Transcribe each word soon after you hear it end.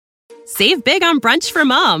Save big on brunch for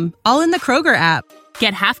mom, all in the Kroger app.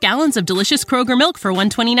 Get half gallons of delicious Kroger milk for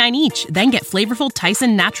 $1.29 each. Then get flavorful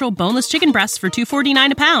Tyson natural boneless chicken breasts for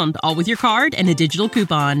 $2.49 a pound, all with your card and a digital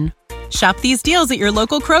coupon. Shop these deals at your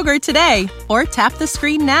local Kroger today, or tap the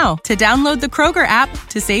screen now to download the Kroger app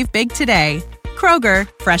to save big today. Kroger,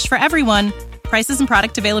 fresh for everyone. Prices and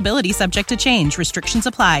product availability subject to change. Restrictions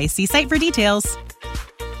apply. See site for details.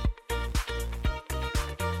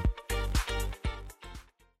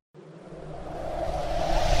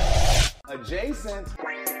 Adjacent.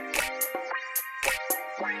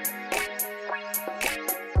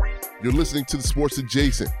 You're listening to the Sports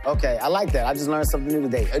Adjacent. Okay, I like that. I just learned something new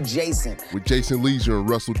today. Adjacent. With Jason Leisure and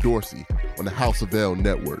Russell Dorsey on the House of L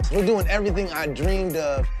Network. We're doing everything I dreamed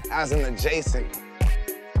of as an adjacent.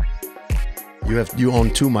 You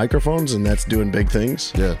own 2 microphones and that's doing big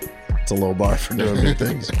things? Yeah. It's a low bar for doing big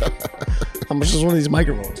things. How much does one of these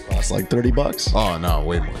microphones cost? Like $30? Oh, no,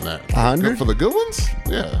 way more than that. 100? For the good ones?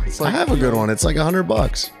 Yeah. It's like, I have a good one. It's like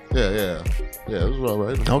 $100. Yeah. Yeah, it was about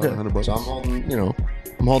right. Okay. $100. So I'm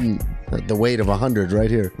holding the weight of 100 right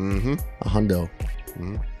here. Mm-hmm. A hundo.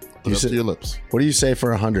 Mm-hmm. Put up to your lips. What do you say for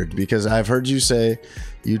 100? Because I've heard you say,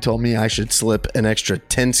 you told me I should slip an extra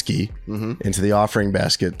 10-ski into the offering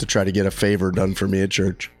basket to try to get a favor done for me at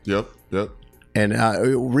church. Yep.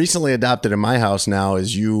 And recently adopted in my house now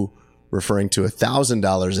is you referring to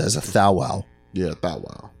 $1,000 as a thou wow. Yeah, thou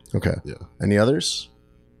wow. Okay. Yeah. Any others?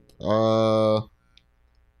 No,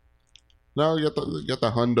 you got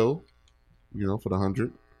the hundo, for the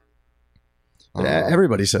 100.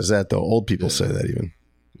 Everybody says that though. Old people say that even.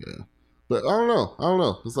 Yeah. But I don't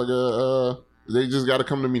know. It's like they just got to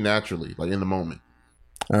come to me naturally, like in the moment.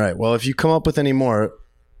 All right. Well, if you come up with any more,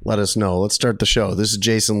 let us know. Let's start the show. This is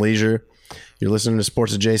Jason Leisure. You're listening to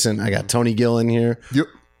Sports Adjacent. I got Tony Gill in here. Yep.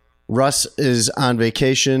 Russ is on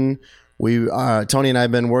vacation. Tony and I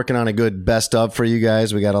have been working on a good best of for you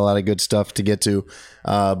guys. We got a lot of good stuff to get to.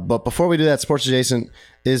 But before we do that, Sports Adjacent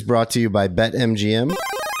is brought to you by BetMGM.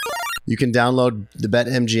 You can download the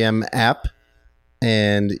BetMGM app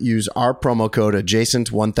and use our promo code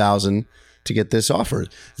Adjacent1000 to get this offer.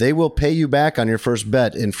 They will pay you back on your first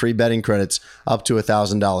bet in free betting credits up to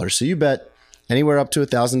 $1,000. So you bet anywhere up to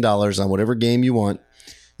 $1,000 on whatever game you want.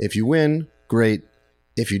 If you win, great.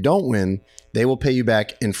 If you don't win, they will pay you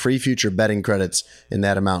back in free future betting credits in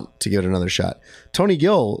that amount to give it another shot. Tony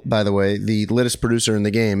Gill, by the way, the latest producer in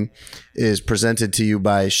the game, is presented to you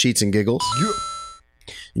by Sheets and Giggles. Yeah.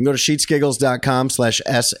 You can go to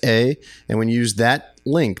sheetsgiggles.com/SA, and when you use that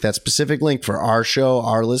link, that specific link for our show,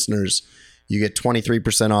 our listeners, you get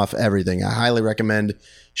 23% off everything. I highly recommend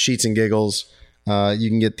Sheets and Giggles. You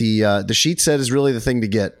can get the sheet set is really the thing to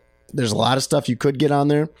get. There's a lot of stuff you could get on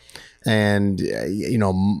there, and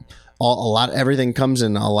everything comes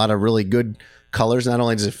in a lot of really good colors. Not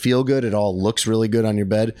only does it feel good, it all looks really good on your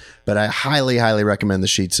bed. But I highly, highly recommend the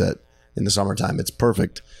sheet set in the summertime. It's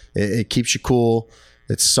perfect. It keeps you cool.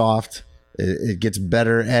 It's soft. It gets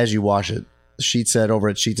better as you wash it. The sheet set over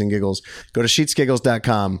at Sheets and Giggles. Go to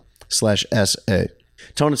sheetsgiggles.com/SA.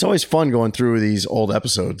 Tone, it's always fun going through these old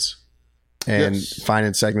episodes and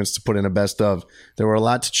finding segments to put in a best of. There were a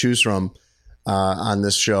lot to choose from on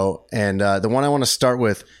this show. And the one I want to start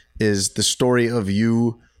with is the story of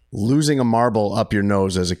you losing a marble up your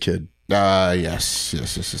nose as a kid. Yes.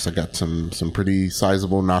 I got some pretty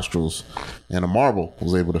sizable nostrils, and a marble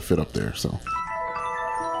was able to fit up there. So,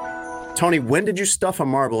 Tony, when did you stuff a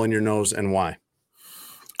marble in your nose and why?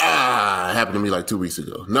 It happened to me like 2 weeks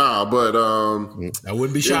ago. Nah, but I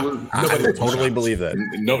wouldn't be shocked. I would totally believe that.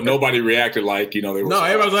 Nobody reacted like they were. No,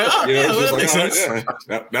 everybody's like, that makes sense.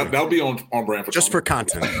 That'll be on brand for just Tony. For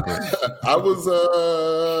content. I was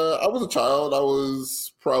a child. I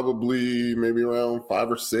was probably maybe around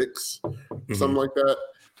 5 or 6, something like that.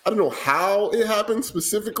 I don't know how it happened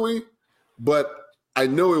specifically, but I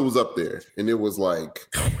know it was up there, and it was like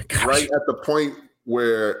right at the point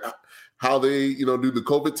where how they do the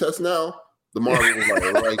COVID test now. The marble was like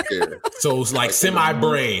right there. So it's like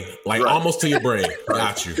semi-brain, like almost to your brain.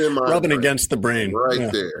 Got you. Rubbing against the brain.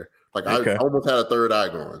 Right there. Like I almost had a third eye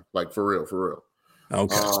going. Like for real.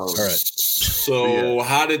 Okay. All right. So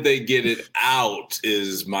how did they get it out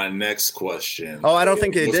is my next question. Oh, I don't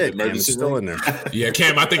think they did. It's still in there. Yeah,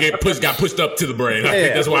 Cam, I think it got pushed up to the brain. I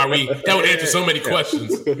think that's why that would answer so many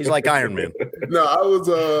questions. He's like Iron Man. No, I was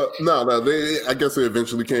I guess they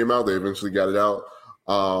eventually came out. They eventually got it out.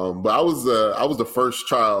 But I was the first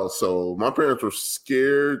child, so my parents were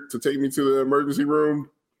scared to take me to the emergency room,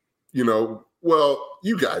 Well,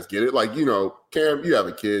 you guys get it. Like, Cam, you have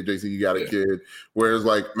a kid. JC, you got a kid. Whereas,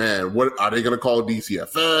 like, man, what are they going to call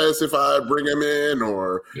DCFS if I bring him in?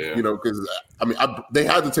 Or, because, they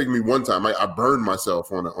had to take me one time. I burned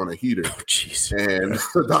myself on a heater. Oh, jeez. And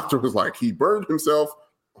the doctor was like, he burned himself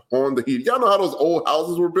on the heater. Y'all know how those old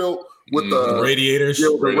houses were built with the radiators?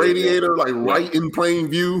 The radiator, like, right in plain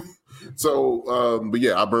view. So, but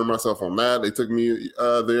yeah, I burned myself on that. They took me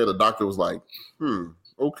there. The doctor was like,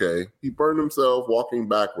 okay, he burned himself walking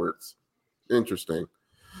backwards. Interesting.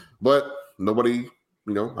 But nobody,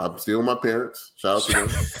 I'm still my parents. Shout out to them.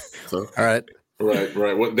 So. All right.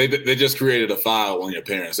 Right. Well, they just created a file on your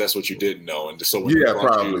parents. That's what you didn't know, and so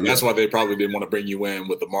probably. That's why they probably didn't want to bring you in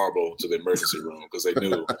with the marble to the emergency room because they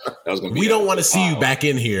knew that was going to be. We don't want to see you back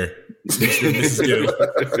in here.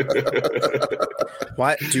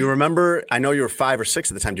 Why? Do you remember? I know you were 5 or 6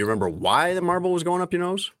 at the time. Do you remember why the marble was going up your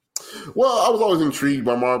nose? Well, I was always intrigued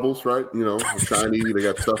by marbles, right? Shiny, they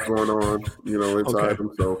got stuff going on, inside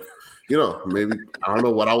them. So, maybe I don't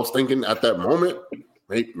know what I was thinking at that moment.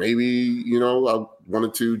 Maybe I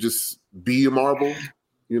wanted to just be a marble,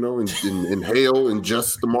 and inhale and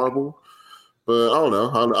just the marble. But I don't know.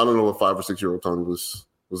 I don't know what 5 or 6 year old Tony was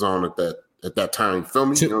on at that time. Feel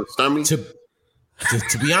me? Understand me? To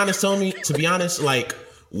be honest, Tony. To be honest, like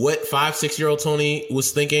what 5, 6 year old Tony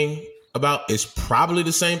was thinking about is probably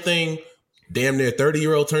the same thing damn near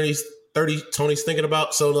 30-year-old Tony's thinking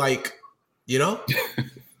about. So like, you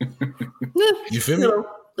feel me?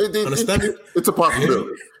 Understand? It's a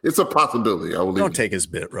possibility. It's a possibility. I will don't take his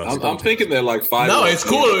bit, Russ. I'm thinking that like 5. No, it's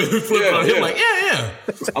cool. Like, yeah.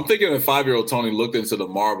 I'm thinking that 5-year-old Tony looked into the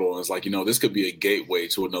marble and was like, this could be a gateway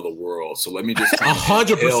to another world. So let me just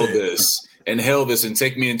 100% inhale this and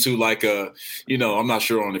take me into like a, I'm not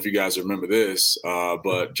sure on if you guys remember this,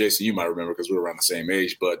 but Jason, you might remember because we were around the same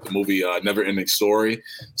age, but the movie Never Ending Story.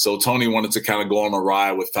 So Tony wanted to kind of go on a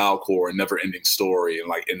ride with Falcor and Never Ending Story and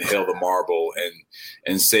like inhale the marble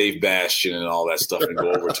and save Bastion and all that stuff and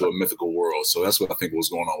go over to a mythical world. So that's what I think was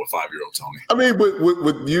going on with 5-year-old Tony. I mean,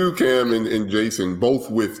 with you, Cam, and Jason, both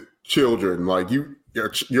with children, like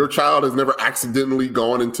your child has never accidentally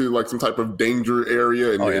gone into like some type of danger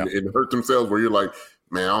area and hurt themselves where you're like,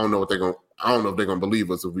 man, I don't know if they're gonna believe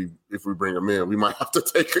us if we bring them in. We might have to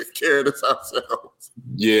take care of this ourselves.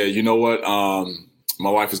 Yeah, you know what? My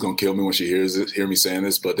wife is gonna kill me when she hear me saying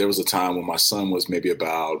this, but there was a time when my son was maybe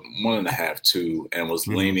about 1.5, 2, and was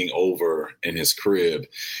leaning over in his crib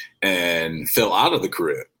and fell out of the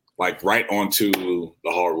crib, like right onto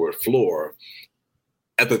the hardwood floor.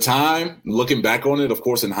 At the time, looking back on it, of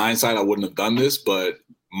course, in hindsight, I wouldn't have done this, but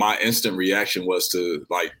my instant reaction was to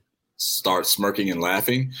like start smirking and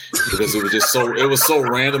laughing because it was just it was so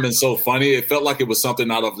random and so funny. It felt like it was something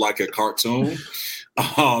out of like a cartoon.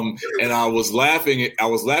 And I was laughing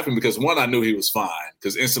because one, I knew he was fine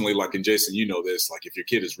because instantly, like, and Jason, this, like if your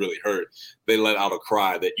kid is really hurt, they let out a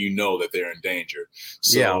cry that that they're in danger.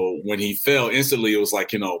 So when he fell instantly, it was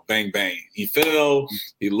like, bang, bang. He fell,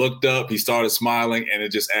 he looked up, he started smiling, and it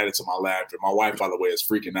just added to my laughter. My wife, by the way, is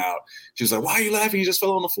freaking out. She was like, why are you laughing? He just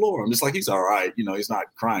fell on the floor. I'm just like, he's all right. He's not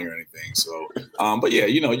crying or anything. So, but yeah,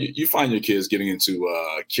 you find your kids getting into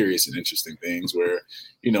curious and interesting things where,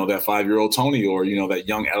 that 5-year-old Tony or, that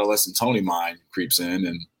young adolescent Tony mind creeps in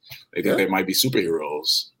and they think they might be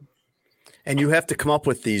superheroes. And you have to come up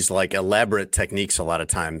with these like elaborate techniques a lot of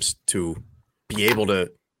times to be able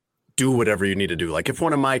to do whatever you need to do. Like if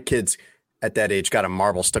one of my kids at that age got a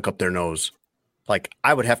marble stuck up their nose, like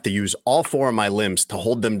I would have to use all 4 of my limbs to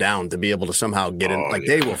hold them down to be able to somehow get in. Like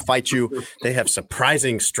they will fight you. They have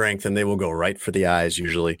surprising strength and they will go right for the eyes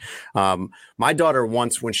usually. My daughter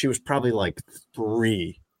once, when she was probably like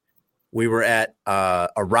 3, we were at a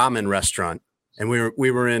ramen restaurant and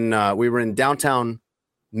we were in downtown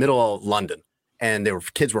middle of London and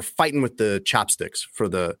kids were fighting with the chopsticks for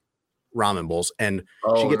the ramen bowls and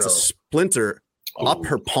she gets a splinter up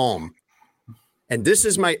her palm. And this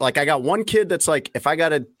is I got one kid that's like, if I got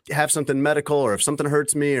to have something medical or if something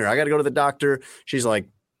hurts me or I got to go to the doctor, she's like,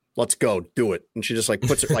 let's go, do it. And she just like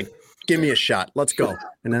puts it like, give me a shot. Let's go.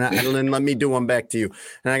 And then let me do one back to you.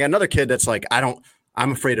 And I got another kid that's like,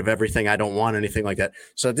 I'm afraid of everything. I don't want anything like that.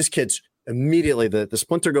 So this kid's immediately, the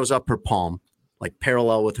splinter goes up her palm, like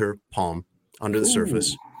parallel with her palm under the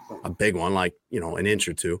surface, a big one, like, an inch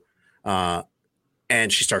or 2. And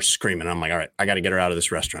she starts screaming. I'm like, all right, I got to get her out of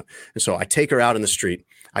this restaurant. And so I take her out in the street.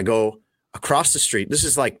 I go across the street. This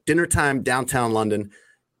is like dinner time, downtown London.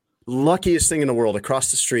 Luckiest thing in the world.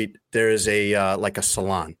 Across the street, there is a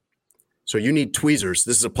salon. So you need tweezers.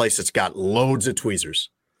 This is a place that's got loads of tweezers.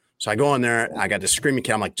 So I go in there. I got this screaming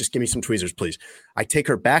kid. I'm like, just give me some tweezers, please. I take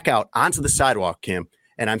her back out onto the sidewalk, Cam,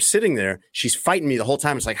 And I'm sitting there. She's fighting me the whole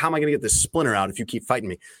time. It's like, how am I going to get this splinter out if you keep fighting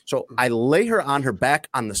me? So I lay her on her back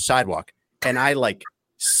on the sidewalk, and I like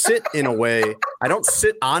sit in a way. I don't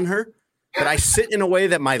sit on her, but I sit in a way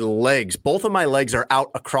that both of my legs are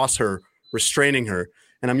out across her, restraining her.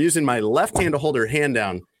 And I'm using my left hand to hold her hand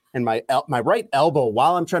down, and my right elbow,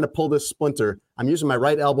 while I'm trying to pull this splinter, I'm using my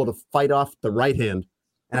right elbow to fight off the right hand.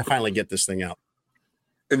 And I finally get this thing out.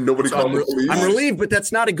 And nobody called the police? I'm relieved, but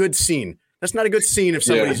that's not a good scene. That's not a good scene if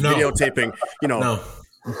somebody's videotaping,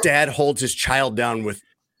 dad holds his child down with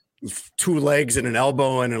 2 legs and an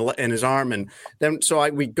elbow and his arm. And then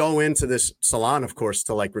we go into this salon, of course,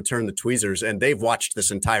 to like return the tweezers, and they've watched this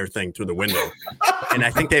entire thing through the window. And I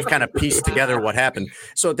think they've kind of pieced together what happened.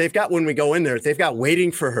 So when we go in there, they've got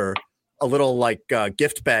waiting for her a little like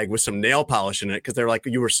gift bag with some nail polish in it, because they're like,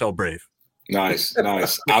 you were so brave. Nice. I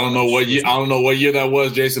don't know what year that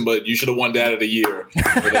was, Jason, but you should have won Dad of the Year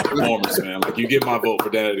for that performance, man. Like, you get my vote for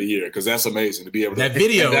Dad of the Year, because that's amazing to be able to that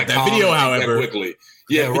video, however, quickly.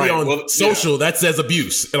 Yeah, right. On social, that says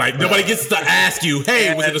abuse. Like, nobody gets to ask you,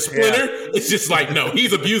 hey, was it a splinter? Yeah. It's just like, no,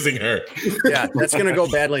 he's abusing her. Yeah, that's going to go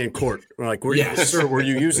badly in court. We're like, sir, were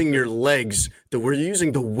you using your legs? Were you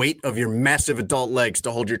using the weight of your massive adult legs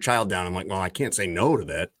to hold your child down? I'm like, well, I can't say no to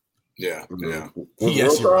that. Yeah. Was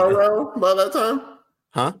WorldStar around by that time?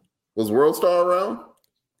 Huh? Was WorldStar around?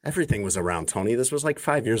 Everything was around, Tony. This was like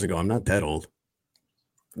 5 years ago. I'm not that old.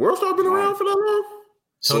 WorldStar been around for that long?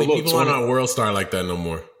 Tony, people aren't on WorldStar like that no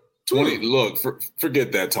more.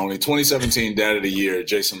 Forget that, Tony. 2017 Dad of the Year,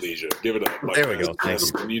 Jason Leisure. Give it up. Like, there we go.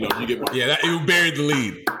 Thanks. You get my you buried the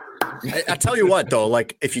lead. I tell you what, though,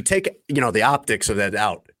 like if you take the optics of that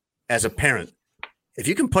out as a parent, if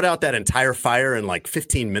you can put out that entire fire in like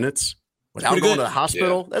 15 minutes without going to the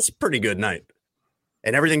hospital, that's a pretty good night.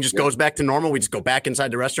 And everything just goes back to normal. We just go back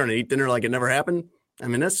inside the restaurant and eat dinner like it never happened. I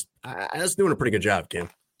mean, that's doing a pretty good job, Kim.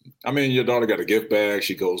 I mean, your daughter got a gift bag.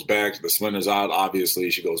 She goes back. The splinter's out, obviously.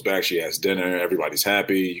 She goes back. She has dinner. Everybody's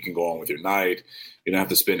happy. You can go on with your night. You don't have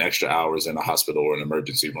to spend extra hours in a hospital or an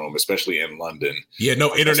emergency room, especially in London. Yeah,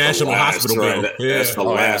 no international hospital bill. That's the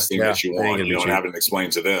last thing that you want. You don't have to explain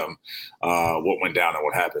to them what went down and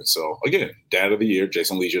what happened. So, again, Dad of the Year,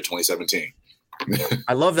 Jason Leisure, 2017.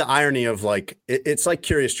 I love the irony of like it's like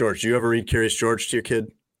Curious George. Do you ever read Curious George to your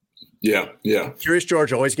kid? Yeah. Curious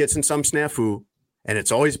George always gets in some snafu, and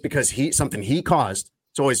it's always because something he caused.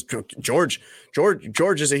 It's always George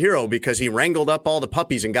is a hero because he wrangled up all the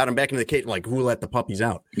puppies and got them back into the cage. Like, who let the puppies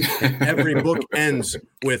out? And every book ends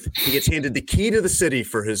with he gets handed the key to the city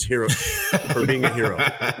for his hero, for being a hero.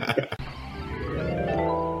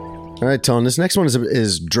 All right, Tone. This next one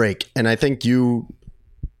is Drake, and I think you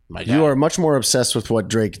are much more obsessed with what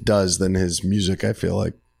Drake does than his music. I feel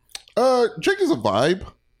like Drake is a vibe.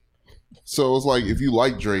 So it's like if you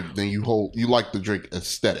like Drake, then you like the Drake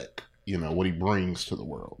aesthetic. What he brings to the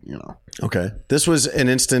world. Okay, this was an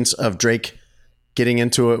instance of Drake getting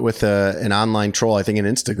into it with an online troll. I think an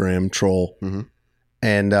Instagram troll,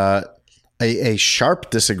 and a sharp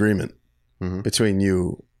disagreement between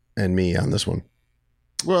you and me on this one.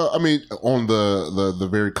 Well, I mean, on the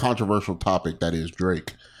very controversial topic that is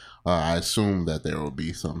Drake, I assume that there will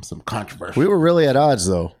be some controversy. We were really at odds,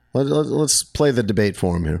 though. Let's play the debate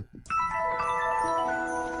for him here.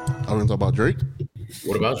 I want to talk about Drake.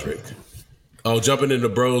 What about Drake? Oh, jumping into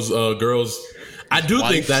bros, girls. I do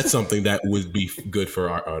think that's something that would be good for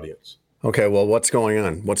our audience. Okay, well, what's going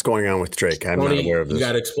on? What's going on with Drake? I'm not aware of this. You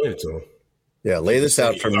got to explain it to him. Yeah, lay this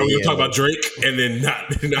out for me. You'll talk about Drake and then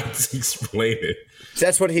not explain it.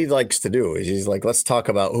 That's what he likes to do. He's like, let's talk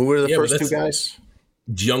about who were the first two guys?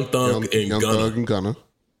 Young Thug and Gunna.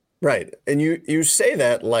 Right, and you say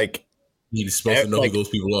that like he's supposed to know who those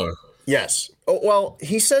people are. Yes. Oh, well,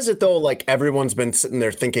 he says it, though, like everyone's been sitting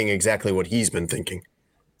there thinking exactly what he's been thinking.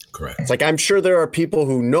 Correct. It's like I'm sure there are people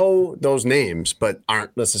who know those names but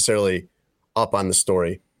aren't necessarily up on the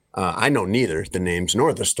story. I know neither the names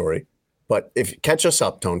nor the story. But catch us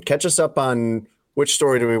up, Tone. Catch us up on which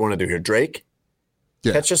story do we want to do here? Drake?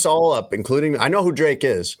 Yeah. Catch us all up, including – I know who Drake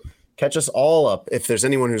is. Catch us all up if there's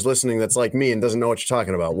anyone who's listening that's like me and doesn't know what you're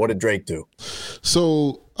talking about. What did Drake do?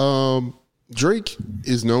 So Drake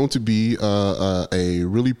is known to be a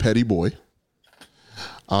really petty boy.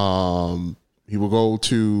 He will go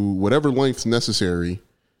to whatever lengths necessary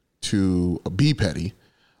to be petty.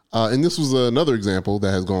 And this was another example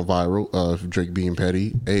that has gone viral of Drake being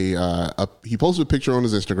petty. He posted a picture on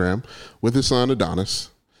his Instagram with his son Adonis.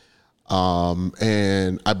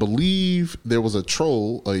 And I believe there was a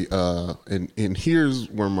troll, and here's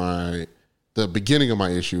where the beginning of my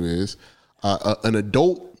issue is, an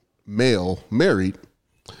adult male married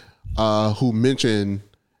who mentioned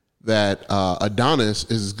that Adonis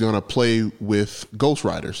is going to play with Ghost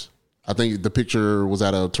Riders. I think the picture was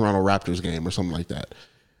at a Toronto Raptors game or something like that.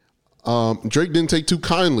 Drake didn't take too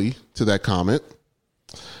kindly to that comment.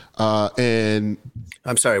 And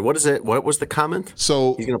I'm sorry, what is it? What was the comment?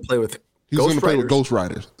 So he's going to play with Ghost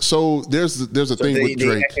Riders. So there's a thing with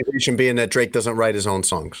Drake. The accusation being that Drake doesn't write his own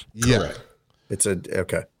songs. Yeah. Correct.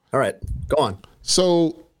 Okay. All right. Go on.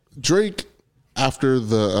 So Drake, after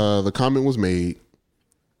the comment was made,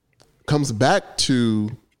 comes back to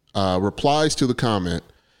replies to the comment,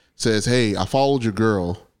 says, "Hey, I followed your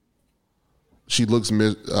girl. She looks,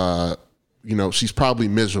 she's probably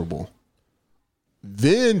miserable."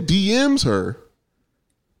 Then DMs her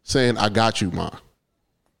saying, "I got you, ma,"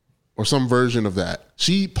 or some version of that.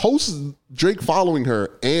 She posts Drake following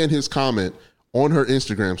her and his comment on her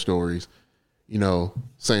Instagram stories,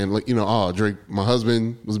 saying like, "Oh, Drake, my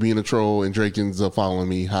husband was being a troll and Drake ends up following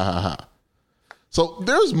me, ha ha ha." So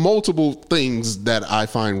there's multiple things that I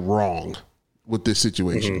find wrong with this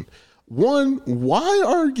situation. Mm-hmm. One, why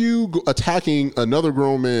are you attacking another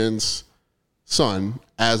grown man's son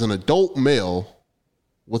as an adult male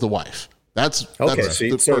with a wife? That's okay.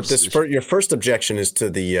 So your first objection is to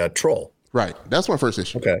the troll, right? That's my first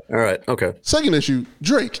issue. Okay, all right, okay. Second issue,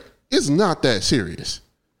 Drake is not that serious.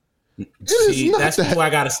 That's where I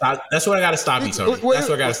gotta stop. That's where I gotta stop you, Tony. That's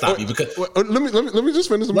where I gotta stop you because let me just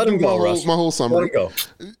finish. Let him go, my whole summary. Let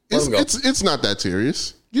him go. It's not that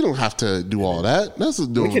serious. You don't have to do all that. That's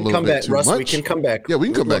doing we can a little come bit back, too Russ. much. We can come back. Yeah, we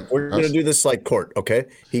can come back. We're going to do this like court, okay?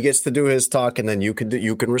 He gets to do his talk, and then you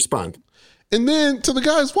can respond. And then to the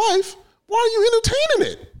guy's wife, why are you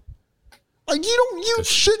entertaining it? Like you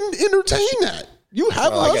shouldn't entertain that. You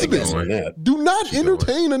have a husband. Do not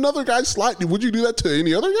entertain another guy's slightly. Would you do that to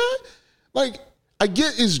any other guy? Like, I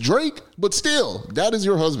get it's Drake, but still, that is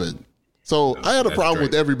your husband. So I had a problem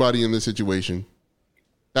with everybody in this situation.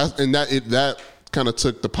 That kind of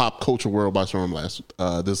took the pop culture world by storm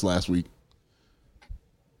this last week.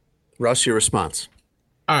 Russ, your response.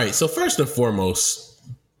 All right. So first and foremost,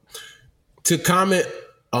 to comment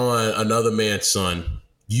on another man's son,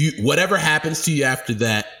 whatever happens to you after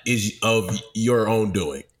that is of your own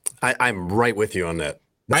doing. I'm right with you on that.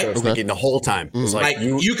 That's right? what I was thinking the whole time. It's like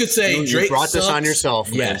you could say Drake brought sucks. This on yourself.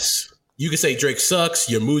 Man. Yes. You could say Drake sucks,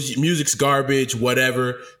 your music's garbage,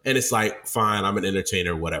 whatever. And it's like, fine, I'm an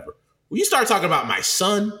entertainer, whatever. When you start talking about my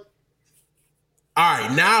son, all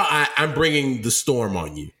right, now I'm bringing the storm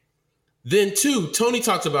on you. Then two, Tony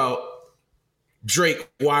talks about Drake,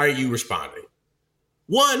 why are you responding?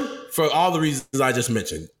 One, for all the reasons I just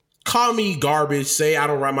mentioned. Call me garbage, say I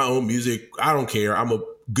don't write my own music, I don't care, I'm a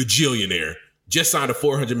gajillionaire. Just signed a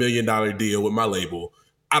 $400 million deal with my label.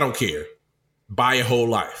 I don't care. Buy a whole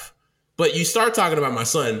life. But you start talking about my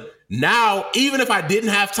son, now, even if I didn't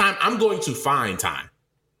have time, I'm going to find time.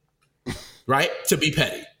 Right? To be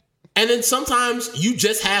petty. And then sometimes you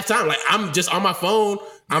just have time. Like I'm just on my phone.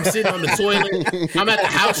 I'm sitting on the toilet. I'm at the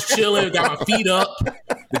house chilling, got my feet up.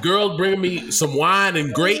 The girl bringing me some wine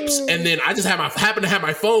and grapes. And then I just happen to have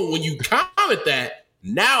my phone. When you comment that,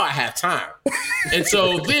 now I have time. And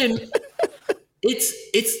so then it's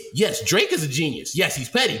yes, Drake is a genius. Yes, he's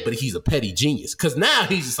petty, but he's a petty genius. Because now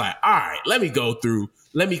he's just like, all right, let me go through.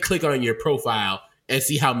 Let me click on your profile and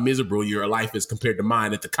see how miserable your life is compared to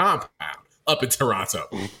mine at the compound up in Toronto.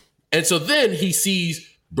 And so then he sees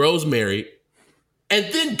bro's married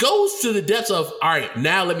and then goes to the depths of, all right,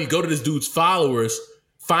 now let me go to this dude's followers,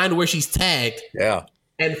 find where she's tagged,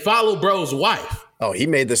 and follow bro's wife. Oh, he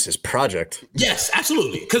made this his project. Yes,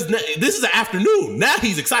 absolutely. Because this is the afternoon. Now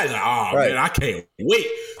he's excited. Like, oh, man, I can't wait.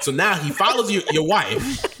 So now he follows your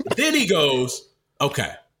wife. Then he goes,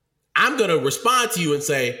 okay, I'm going to respond to you and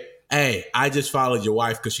say, hey, I just followed your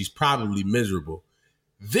wife because she's probably miserable.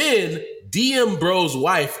 Then DM bro's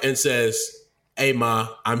wife and says, hey, ma,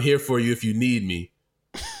 I'm here for you if you need me.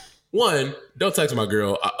 One, don't text my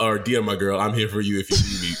girl or DM my girl, I'm here for you if you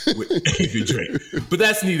need me, if you drink. But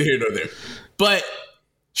that's neither here nor there. But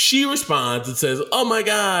she responds and says, oh, my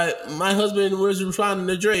God, my husband was responding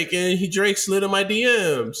to Drake and Drake slid in my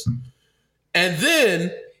DMs. And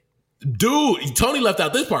then, Tony left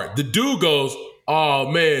out this part. The dude goes,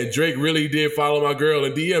 oh, man, Drake really did follow my girl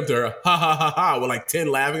and DM'd her. Ha, ha, ha, ha, with like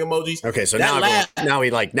 10 laughing emojis. Okay, so now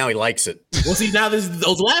he likes it. Well, see, now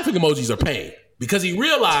those laughing emojis are pain because he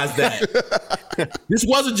realized that this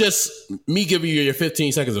wasn't just me giving you your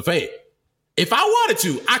 15 seconds of fame. If I wanted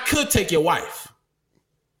to, I could take your wife.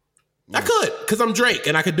 I could, because I'm Drake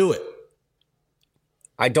and I could do it.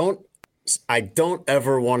 I don't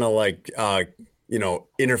ever want to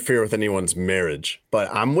interfere with anyone's marriage,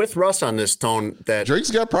 but I'm with Russ on this tone that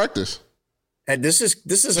Drake's got practice. And this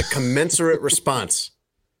is a commensurate response.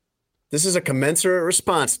 This is a commensurate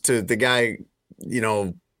response to the guy,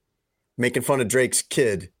 making fun of Drake's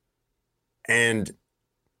kid. And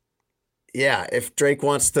yeah, if Drake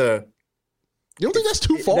wants to, you don't think that's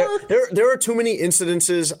too far? There are too many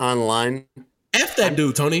incidences online. F that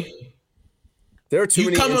dude, Tony. There are too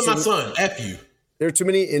many. You come with my son. F you. There are too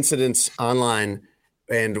many incidents online,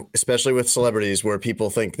 and especially with celebrities, where people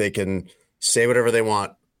think they can say whatever they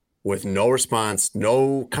want with no response,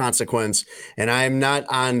 no consequence. And I'm not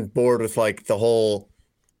on board with like the whole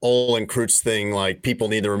Olin Kreutz thing. Like, people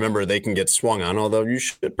need to remember they can get swung on, although you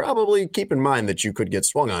should probably keep in mind that you could get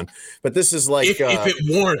swung on. But this is like, if it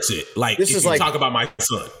warrants it, like this is like, talk about my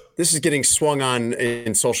son. This is getting swung on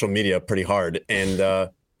in social media pretty hard. And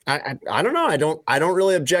I don't know. I don't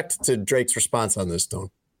really object to Drake's response on this,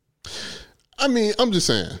 Tone. I mean, I'm just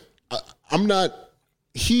saying, I'm not.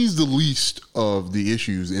 He's the least of the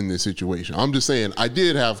issues in this situation. I'm just saying, I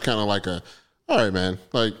did have kind of like all right, man,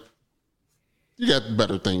 like, you got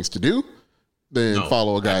better things to do than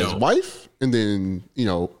follow a guy's wife, and then,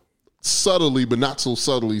 subtly, but not so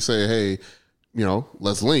subtly say, hey,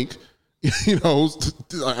 let's link,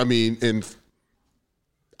 I mean, and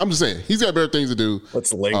I'm just saying, he's got better things to do.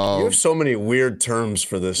 Let's link. You have so many weird terms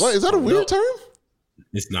for this. What, is that a weird term?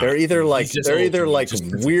 It's not. They're either like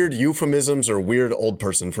weird euphemisms or weird old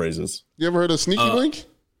person phrases. You ever heard of sneaky link?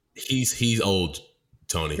 He's old,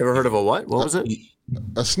 Tony. You ever heard of a what? What was it?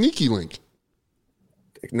 A sneaky link.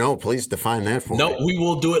 No, please define that for me. No, we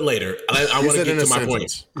will do it later. I want to get to my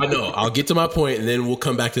point. I know. I'll get to my point, and then we'll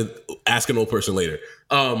come back to ask an old person later,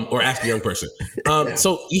 or ask a young person.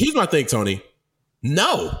 So here's my thing, Tony.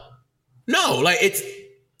 No, like it's.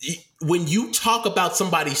 When you talk about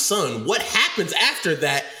somebody's son, what happens after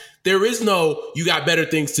that? There is no, you got better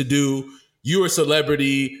things to do. You're a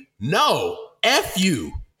celebrity. No, F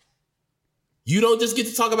you. You don't just get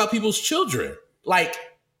to talk about people's children. Like,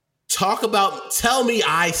 tell me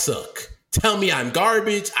I suck. Tell me I'm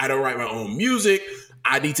garbage. I don't write my own music.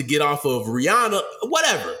 I need to get off of Rihanna,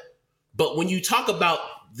 whatever. But when you talk about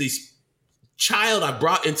this child I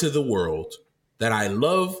brought into the world that I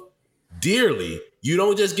love dearly, you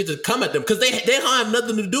don't just get to come at them because they don't have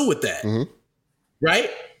nothing to do with that. Mm-hmm.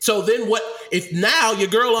 Right? So then what if now your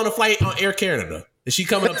girl on a flight on Air Canada is she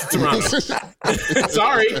coming up to Toronto?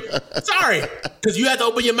 Sorry. Because you have to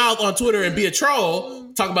open your mouth on Twitter and be a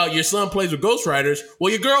troll, talk about your son plays with ghostwriters.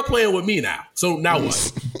 Well, your girl playing with me now. So now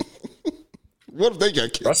what? What if they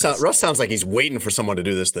got kids? Russ sounds like he's waiting for someone to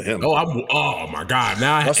do this to him. Oh my God.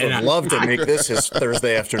 Now Russ would love to make this his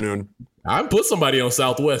Thursday afternoon. I put somebody on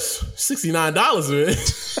Southwest. $69, man.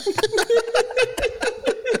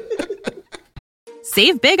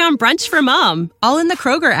 Save big on brunch for mom, all in the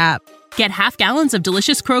Kroger app. Get half gallons of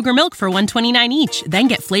delicious Kroger milk for $1.29 each. Then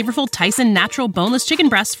get flavorful Tyson natural boneless chicken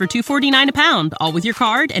breasts for $2.49 a pound, all with your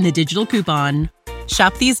card and a digital coupon.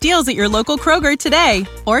 Shop these deals at your local Kroger today,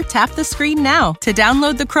 or tap the screen now to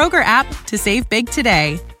download the Kroger app to save big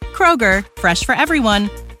today. Kroger, fresh for everyone.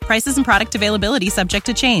 Prices and product availability subject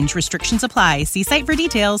to change. Restrictions apply. See site for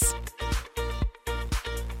details.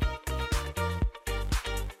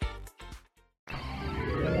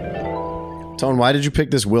 Tone, why did you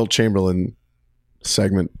pick this Wilt Chamberlain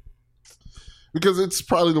segment? Because it's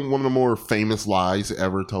probably one of the more famous lies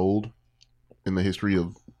ever told in the history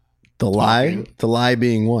of lie. The lie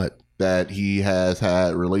being what? That he has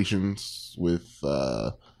had relations with,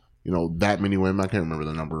 that many women. I can't remember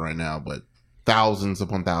the number right now, but thousands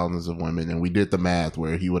upon thousands of women. And we did the math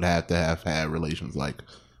where he would have to have had relations like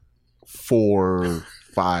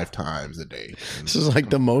 4-5 times a day. This is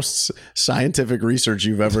like the most scientific research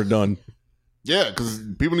you've ever done. Yeah, because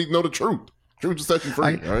people need to know the truth. Truth will set you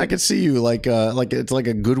free. Right? I could see you like it's like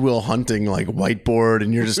a Goodwill Hunting like whiteboard,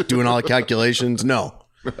 and you're just doing all the calculations. No,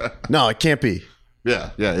 it can't be.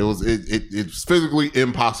 Yeah. It's physically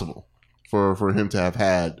impossible for him to have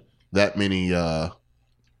had that many.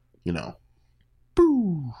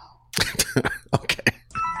 Boo. Okay.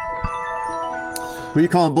 Who are you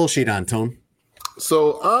calling bullshit on, Tone?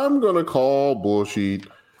 So I'm gonna call bullshit.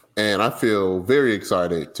 And I feel very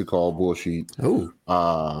excited to call bullshit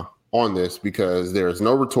on this because there is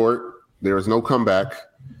no retort. There is no comeback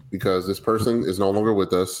because this person is no longer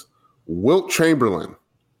with us. Wilt Chamberlain.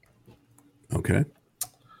 Okay.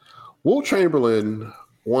 Wilt Chamberlain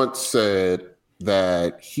once said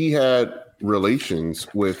that he had relations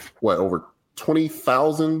with, over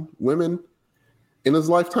 20,000 women in his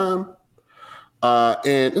lifetime.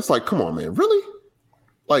 And it's like, come on, man. Really?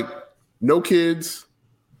 Like, no kids.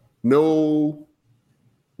 No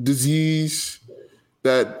disease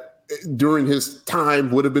that during his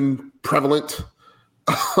time would have been prevalent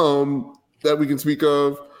that we can speak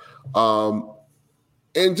of.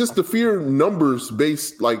 and just the fear numbers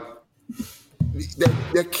based like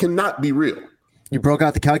that cannot be real. You broke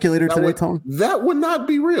out the calculator today, Tone? That would not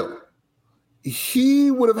be real.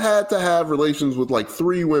 He would have had to have relations with like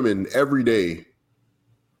 3 women every day.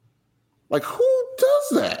 Like, who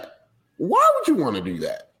does that? Why would you want to do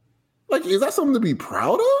that? Like, is that something to be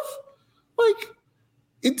proud of? Like,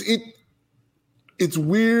 it's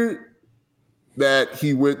weird that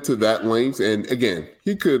he went to that length. And again,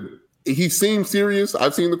 he seemed serious.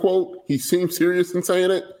 I've seen the quote. He seemed serious in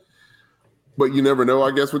saying it. But you never know,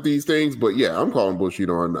 I guess, with these things. But yeah, I'm calling bullshit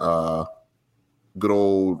on good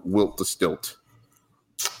old Wilt the Stilt.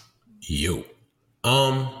 You.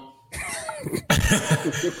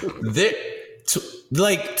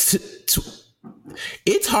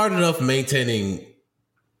 It's hard enough maintaining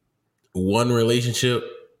one relationship,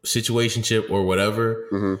 situationship, or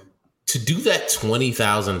whatever. To do that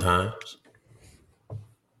 20,000 times.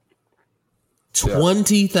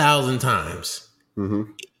 20,000 times.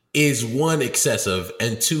 Is one, excessive,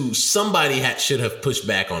 and two, somebody should have pushed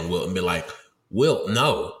back on Wilt and be like, Wilt,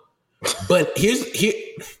 no. But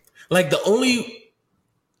like the only,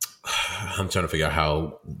 I'm trying to figure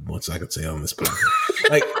out what's I could say on this point.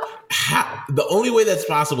 Like the only way that's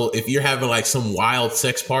possible if you're having like some wild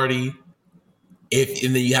sex party,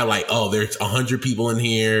 and then you have like, oh, there's 100 people in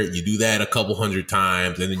here, you do that a couple hundred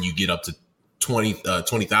times, and then you get up to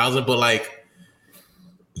 20,000. But like,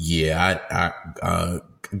 yeah,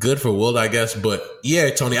 good for Wilt, I guess. But yeah,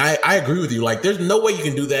 Tony, I agree with you. Like, there's no way you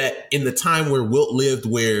can do that in the time where Wilt lived,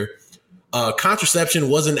 where contraception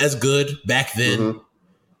wasn't as good back then.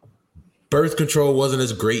 Birth control wasn't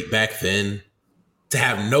as great back then. To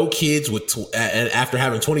have no kids and after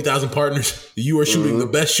having 20,000 partners, you are shooting the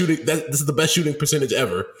best shooting. This is the best shooting percentage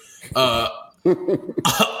ever.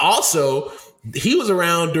 Also, he was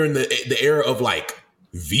around during the era of like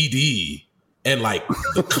VD and like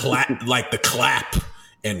the clap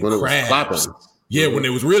and when crabs. Yeah, when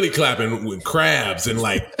it was really clapping with crabs and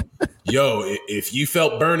like, yo, if you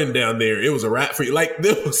felt burning down there, it was a wrap for you. Like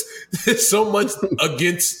there's so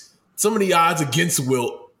many odds against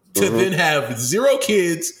Wilt to then have 0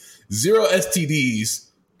 kids, 0 STDs,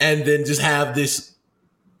 and then just have this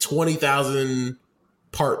 20,000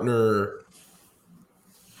 partner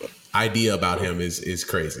idea about him is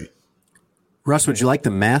crazy. Russ, would you like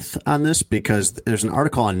the math on this? Because there's an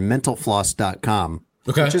article on mentalfloss.com,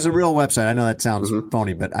 which is a real website. I know that sounds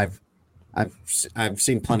phony, but I've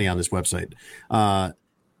seen plenty on this website.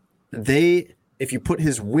 If you put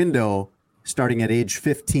his window starting at age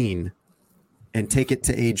 15 and take it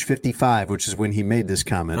to age 55, which is when he made this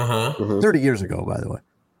comment, 30 years ago, by the way,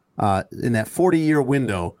 in that 40-year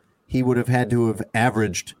window, he would have had to have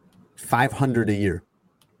averaged 500 a year.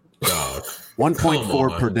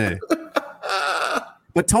 1.4 per day.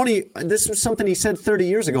 But Tony, this was something he said 30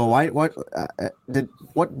 years ago. Why? Was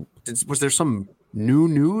there some new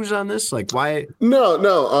news on this? Like, why? No.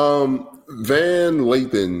 Van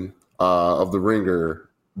Lathan of The Ringer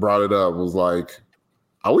brought it up. Was like,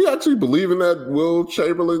 are we actually believing that Wilt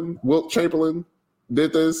Chamberlain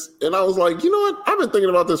did this? And I was like, you know what? I've been thinking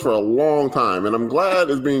about this for a long time, and I'm glad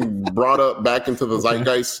it's being brought up back into the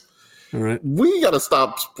zeitgeist. All right. We got to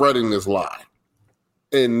stop spreading this lie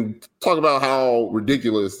and talk about how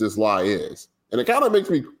ridiculous this lie is. And it kind of makes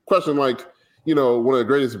me question, like, you know, one of the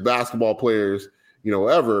greatest basketball players, you know,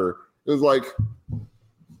 ever. It was like,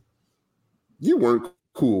 you weren't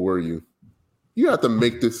cool, were you? You had to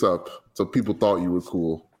make this up so people thought you were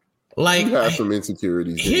cool. Like, you had some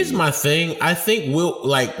insecurities. Here's my thing. I think Wilt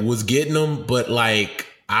was getting them, but like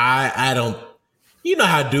I don't. You know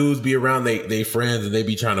how dudes be around they friends and they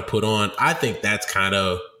be trying to put on. I think that's kind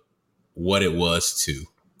of what it was too.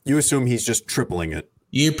 You assume he's just tripling it.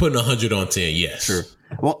 You're putting 100 on 10, yes. Sure.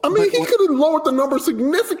 Well, I mean, he could have lowered the number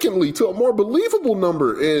significantly to a more believable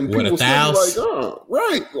number, and what, people still be like, "Oh,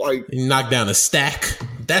 right." Like, you knock down a stack.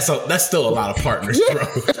 That's still a lot of partners, bro.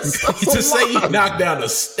 To say you knock down a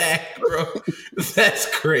stack, bro,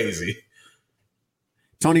 that's crazy.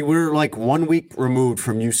 Tony, we're like 1 week removed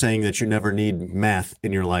from you saying that you never need math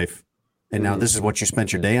in your life, and now this is what you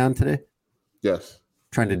spent your day on today. Yes.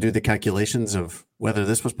 Trying to do the calculations of whether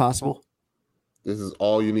this was possible. This is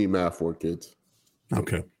all you need math for, kids.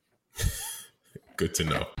 Okay. Good to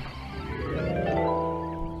know.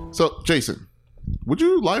 So, Jason, would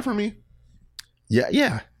you lie for me? Yeah.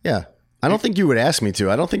 I don't think you would ask me to.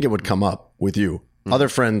 I don't think it would come up with you. Other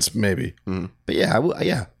friends, maybe. But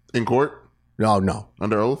yeah. In court? No.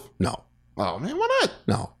 Under oath? No. Oh, man, why not?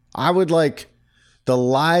 No. I would like the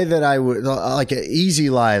lie that I would, like an easy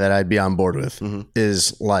lie that I'd be on board with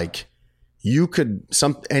is like, you could,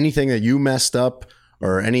 anything that you messed up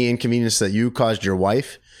or any inconvenience that you caused your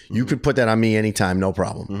wife, you could put that on me anytime, no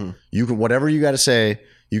problem. You can, whatever you got to say,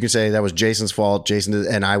 you can say that was Jason's fault. Jason did,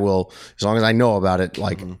 and I will, as long as I know about it,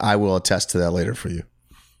 like I will attest to that later for you.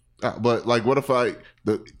 But like, what if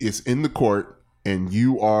it's in the court and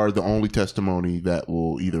you are the only testimony that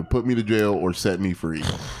will either put me to jail or set me free,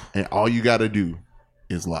 and all you got to do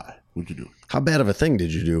is lie? What'd you do? How bad of a thing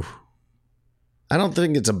did you do? I don't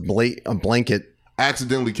think it's a blanket.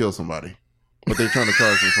 Accidentally kill somebody, but they're trying to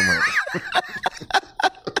charge me for murder.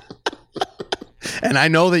 And I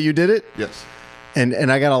know that you did it. Yes. And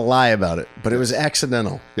I got to lie about it, but it was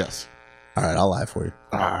accidental. Yes. All right, I'll lie for you.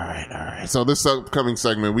 All right. So this upcoming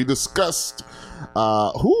segment, we discussed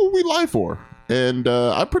who will we lie for, and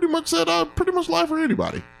I pretty much said I pretty much lie for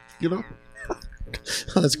anybody. You know.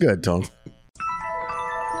 That's good, Tone.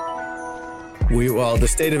 Well, the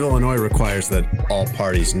state of Illinois requires that all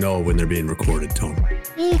parties know when they're being recorded, Tone.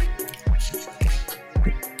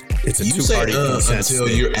 It's a You say two-party consent until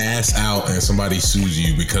state. you're ass out and somebody sues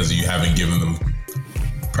you because you haven't given them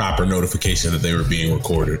proper notification that they were being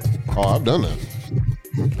recorded. Oh, I've done that.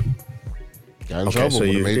 Got in trouble with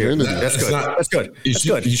a major entity. That's good. That's good. That's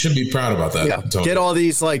good. You should be proud about that. Yeah. Tony. Get all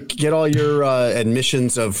these, get all your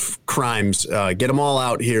admissions of crimes. Get them all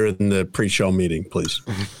out here in the pre-show meeting, please.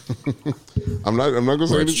 I'm not going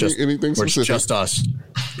to say anything It's specific. just us.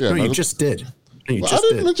 Yeah, no, you just did. No, you well, just I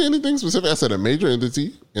didn't did. mention anything specific. I said a major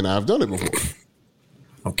entity, and I've done it before.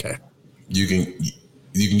 Okay. You can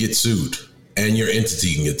get sued, and your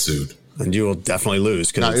entity can get sued, and you will definitely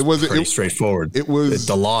lose because it's pretty straightforward.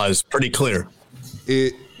 The law is pretty clear.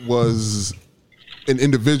 It was an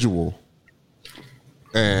individual,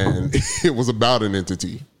 and it was about an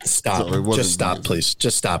entity. Stop. So Just stop, please.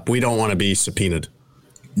 Just stop. We don't want to be subpoenaed.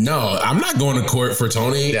 No, I'm not going to court for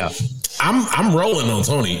Tony. Yeah. I'm rolling on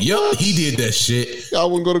Tony. Yup, he did that shit. Y'all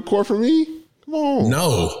wouldn't go to court for me? Come on.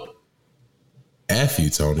 No. F you,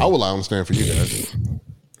 Tony. I will lie on the stand for you guys.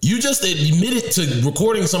 You just admitted to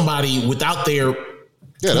recording somebody without their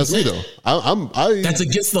Yeah, that's me though. That's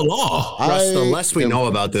against the law. Russ, the less we know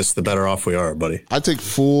about this, the better off we are, buddy. I take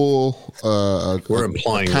full We're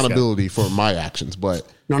implying accountability for my actions, but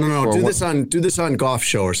no. Do this on Golf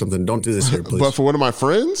Show or something. Don't do this here, please. But for one of my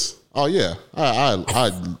friends, oh yeah,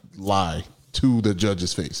 I'd lie to the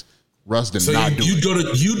judge's face. Russ did not do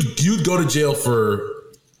it. You'd go to jail for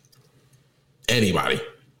anybody.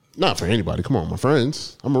 Not for anybody. Come on, my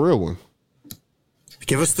friends. I'm a real one.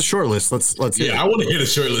 Give us the short list. Let's hear it. I want to hear the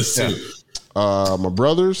short list too. My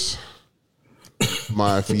brothers,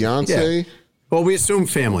 my fiance. Yeah. Well, we assume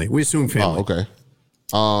family. Oh, okay.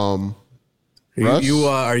 Russ,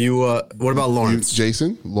 what about Lawrence?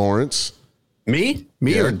 Jason, Lawrence. Me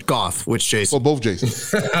or Goth? Which Jason? Well, both Jason.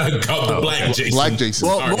 The black Jason. Black Jason.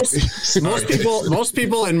 Well, most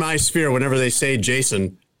people in my sphere, whenever they say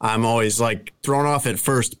Jason, I'm always like thrown off at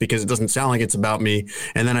first because it doesn't sound like it's about me,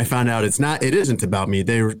 and then I found out it isn't about me.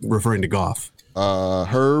 They're referring to Goff.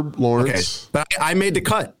 Herb, Lawrence. Okay, but I made the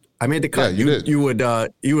cut. Yeah, you did.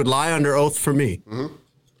 You would lie under oath for me. Mm-hmm.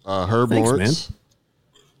 Herb, Thanks, Lawrence.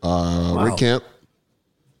 Wow. Rick Camp.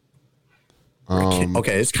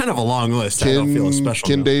 Okay, it's kind of a long list. I don't feel a special.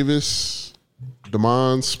 Ken Davis,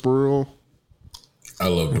 Damon Spruill. I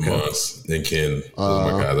love Demons and Ken.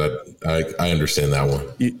 Oh my God, I understand that one.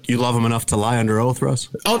 You love him enough to lie under oath, Russ?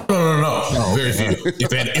 Oh no! Oh, very few.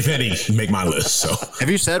 If any, make my list. So have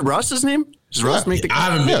you said Russ's name? Does Russ make the cut?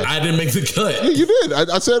 I didn't make the cut. Yeah, you did.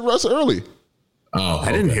 I said Russ early. Oh,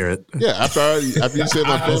 I didn't hear it. Yeah, after you said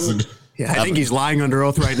my family. Yeah, I think he's lying under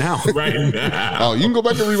oath right now. Right now. Oh, you can go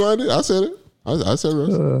back and rewind it. I said it. I said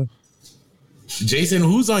Russ. Jason,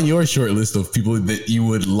 who's on your short list of people that you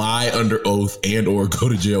would lie under oath and or go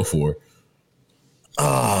to jail for?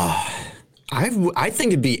 I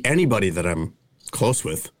think it'd be anybody that I'm close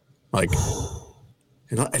with. Like,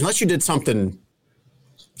 unless you did something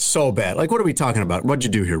so bad. Like, what are we talking about? What'd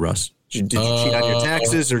you do here, Russ? Did you cheat on your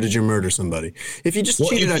taxes or did you murder somebody? If you just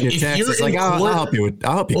cheated on your taxes, like I'll help you.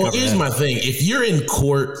 I'll help you. Well, here's my thing: if you're in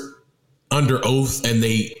court under oath and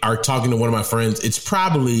they are talking to one of my friends, it's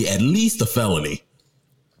probably at least a felony.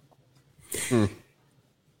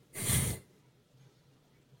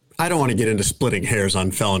 I don't want to get into splitting hairs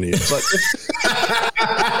on felonies, but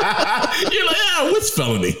you're like, what's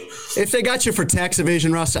felony? If they got you for tax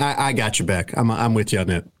evasion, Russ, I got your back. I'm with you on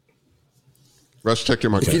that. Russ, check your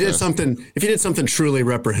market. If you did something truly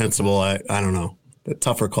reprehensible, I don't know, a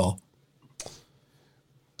tougher call.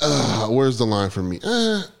 Where's the line for me?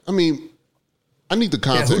 I mean, I need the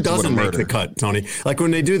context. Who doesn't make the cut, Tony? Like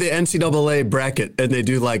when they do the NCAA bracket and they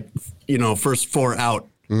do first four out.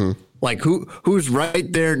 Mm-hmm. Like who's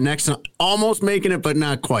right there next to almost making it, but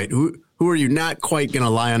not quite. Who Who are you not quite going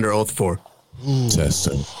to lie under oath for?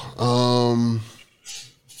 Testing.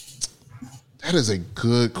 That is a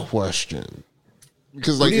good question.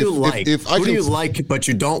 Because like, who do you like? If I who can, do you like, but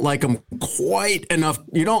you don't like them quite enough?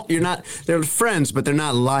 You're not. They're friends, but they're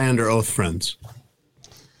not lie under oath friends.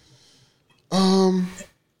 man,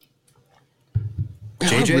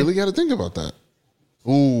 JJ? I really got to think about that.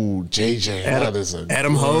 Ooh, JJ. That is a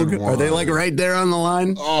Adam good Hogue. one. Are they like right there on the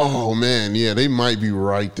line? Oh man, yeah, they might be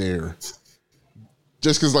right there.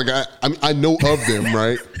 Just because, like, I know of them,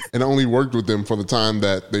 right? And I only worked with them for the time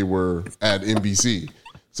that they were at NBC.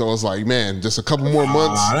 So it's like, man, just a couple more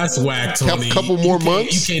months. That's whack, Tony. Couple more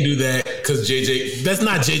months. You can't do that because JJ. That's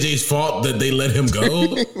not JJ's fault that they let him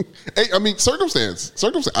go. Hey, I mean, circumstance.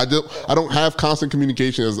 I don't have constant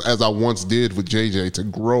communication as I once did with JJ to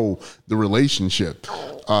grow the relationship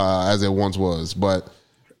as it once was. But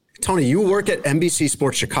Tony, you work at NBC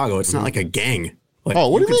Sports Chicago. It's not like a gang. Like, oh,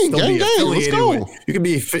 what do you mean? Gang, let's go.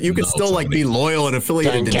 You could still like be loyal and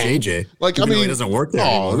affiliated to JJ. Like, I mean, it doesn't work there.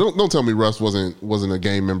 Oh, don't tell me Russ wasn't a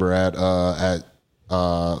gang member at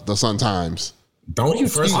the Sun Times. Don't you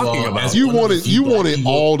first of all? You wanted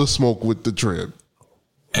all the smoke with the Trib.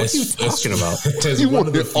 What are you talking about? As one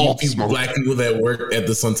of the few black people that work at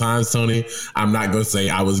the Sun-Times, Tony, I'm not going to say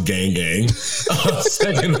I was gang.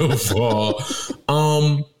 Second of all,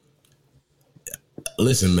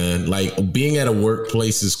 listen, man, like being at a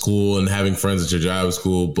workplace is cool and having friends at your job is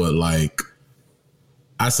cool, but like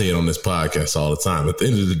I say it on this podcast all the time. At the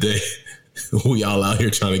end of the day, we all out here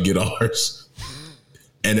trying to get ours.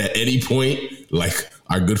 And at any point, like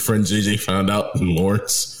our good friend JJ found out in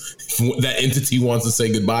Lawrence, if that entity wants to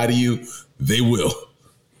say goodbye to you, they will.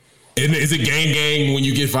 And is it gang when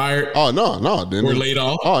you get fired? Oh no. Then we're laid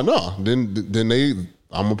off. Oh no. Then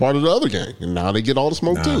I'm a part of the other gang, and now they get all the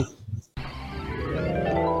smoke too.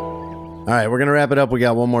 All right, we're going to wrap it up. We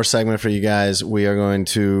got one more segment for you guys. We are going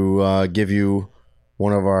to give you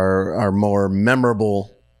one of our more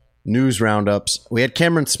memorable news roundups. We had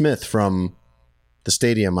Cameron Smith from the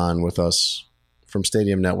Stadium on with us from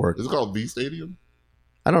Stadium Network. Is it called The Stadium?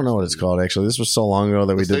 I don't know what it's called, actually. This was so long ago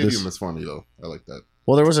that we did this. Stadium is funny, though. I like that.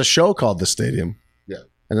 Well, there was a show called The Stadium. Yeah.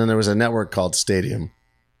 And then there was a network called Stadium.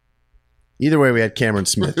 Either way, we had Cameron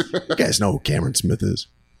Smith. You guys know who Cameron Smith is.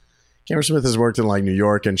 Cameron Smith has worked in like New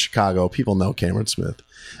York and Chicago. People know Cameron Smith.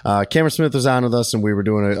 Cameron Smith was on with us, and we were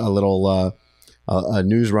doing a little a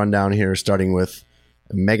news rundown here, starting with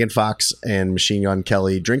Megan Fox and Machine Gun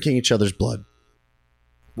Kelly drinking each other's blood.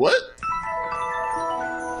 What?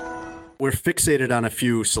 We're fixated on a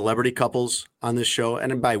few celebrity couples on this show,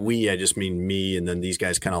 and by we, I just mean me, and then these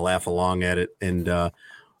guys kind of laugh along at it. And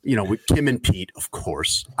with Kim and Pete, of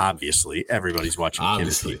course, obviously, everybody's watching Kim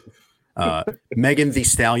and Pete. Megan Thee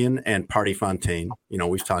Stallion and Party Fontaine.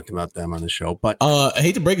 We've talked about them on the show, but I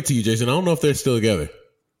hate to break it to you, Jason. I don't know if they're still together.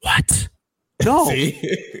 What? No. See?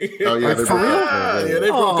 Oh yeah, they broke up. Yeah, they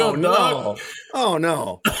broke up. No. Dog. Oh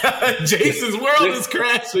no. Jason's world is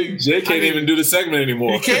crashing. Jay can't even do the segment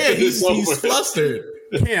anymore. He can't. He's flustered.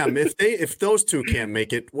 Cam, if those two can't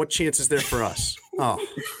make it, what chance is there for us? Oh,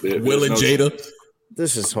 Will and Jada.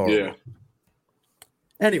 This is horrible. Yeah.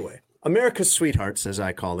 Anyway. America's sweethearts, as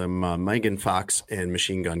I call them, Megan Fox and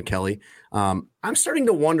Machine Gun Kelly. I'm starting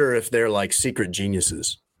to wonder if they're like secret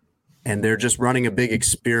geniuses and they're just running a big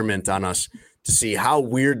experiment on us to see how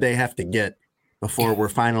weird they have to get before we're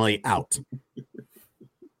finally out.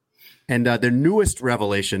 And their newest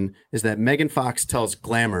revelation is that Megan Fox tells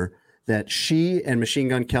Glamour that she and Machine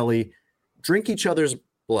Gun Kelly drink each other's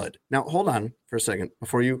blood. Now, hold on for a second.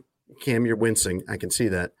 Before you, Cam, you're wincing. I can see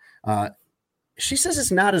that. She says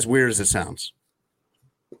it's not as weird as it sounds.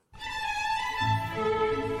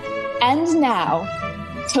 And now,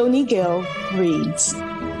 Tony Gill reads.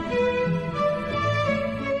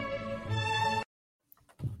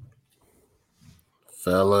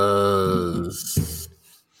 Fellas,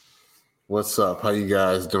 what's up? How you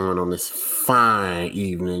guys doing on this fine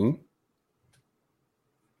evening?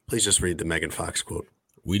 Please just read the Megan Fox quote.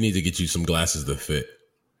 We need to get you some glasses that fit.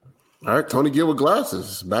 All right, Tony Gill with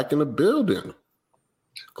glasses back in the building.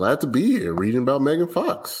 Glad to be here reading about Megan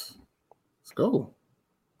Fox. Let's go.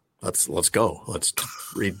 Let's go. Let's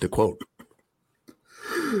read the quote.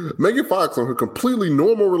 Megan Fox on her completely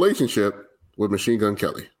normal relationship with Machine Gun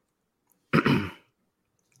Kelly.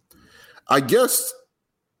 I guess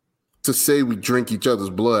to say we drink each other's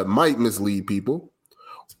blood might mislead people.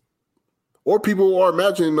 Or people who are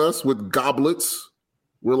imagining us with goblets.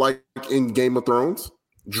 We're like in Game of Thrones,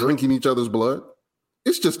 drinking each other's blood.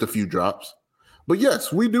 It's just a few drops. But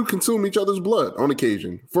yes, we do consume each other's blood on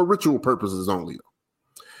occasion for ritual purposes only.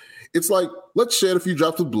 It's like, let's shed a few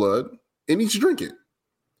drops of blood and each drink it.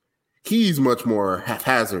 He's much more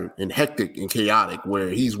haphazard and hectic and chaotic, where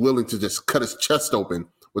he's willing to just cut his chest open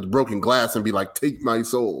with broken glass and be like, take my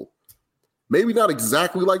soul. Maybe not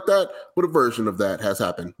exactly like that, but a version of that has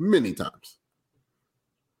happened many times.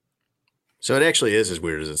 So it actually is as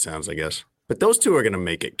weird as it sounds, I guess. But those two are going to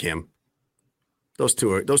make it, Kim. Those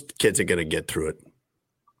kids are going to get through it.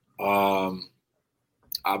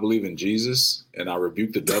 I believe in Jesus and I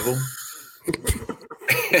rebuke the devil.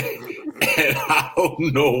 And I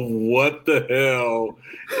don't know what the hell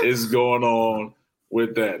is going on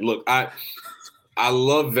with that. Look, I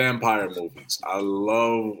love vampire movies. I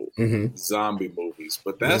love zombie movies,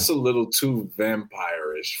 but that's a little too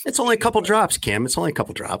vampire-ish. It's only a couple drops, Cam. It's only a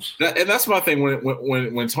couple drops. And that's my thing.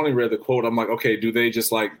 When Tony read the quote, I'm like, okay, do they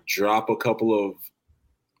just like drop a couple of,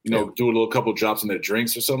 do a little couple drops in their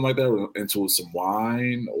drinks or something like that, or into some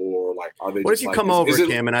wine, or like, are they? What just if you like, come over,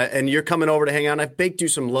 Cam, and you're coming over to hang out? And I baked you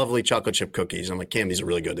some lovely chocolate chip cookies. I'm like, Cam, these are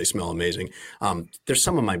really good. They smell amazing. There's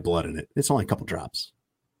some of my blood in it. It's only a couple drops.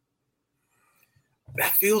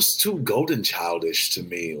 That feels too golden childish to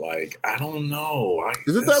me. Like, I don't know.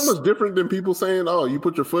 Is it that much different than people saying, "Oh, you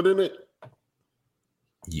put your foot in it"?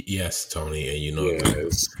 Yes, Tony, and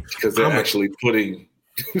yes, because they're actually putting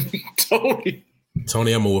Tony.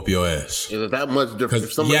 Tony, I'm gonna whoop your ass. Is it that much different?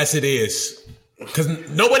 Yes, it is. Because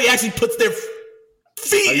nobody actually puts their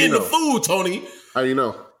feet in the food, Tony. How you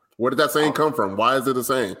know? Where did that saying come from? Why is it a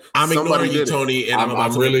saying? I'm ignoring you, Tony, and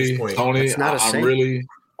I'm really, Tony.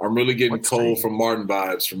 I'm really getting Cole from Martin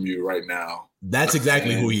vibes from you right now. That's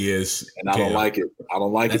exactly who he is, and I don't like it. I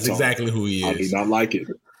don't like That's it. That's exactly who he is. I do not like it.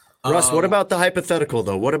 Russ, what about the hypothetical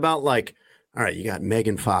though? What about like, all right, you got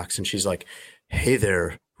Megan Fox, and she's like, "Hey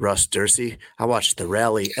there, Russ Dursey. I watch the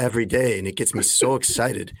rally every day, and it gets me so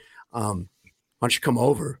excited. Why don't you come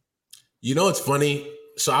over?" You know, it's funny.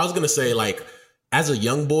 So I was gonna say, like, as a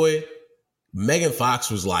young boy, Megan Fox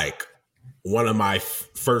was like one of my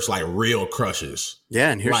first like real crushes. Yeah,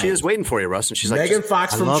 and here she is waiting for you, Russ. And she's like, Megan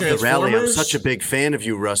Fox from Transformers. I love the rally. I'm such a big fan of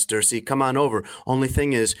you, Russ Dursey. Come on over. Only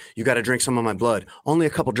thing is, you got to drink some of my blood. Only a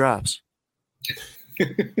couple drops.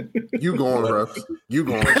 You going, Russ? You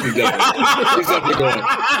going? He's definitely going.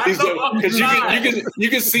 Because you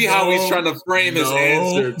can see how he's trying to frame his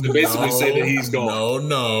answer to basically say that he's going.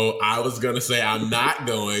 No. I was gonna say I'm not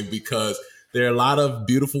going because there are a lot of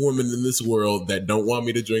beautiful women in this world that don't want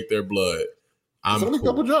me to drink their blood. It's only a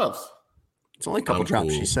couple drops. It's only a couple drops.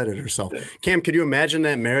 Cool. She said it herself. Cam, could you imagine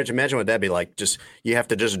that marriage? Imagine what that'd be like. You have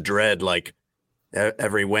to just dread like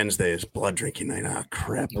every Wednesday is blood drinking night. Ah,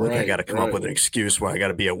 crap. Like I got to come up with an excuse where I got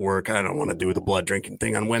to be at work. I don't want to do the blood drinking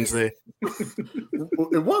thing on Wednesday.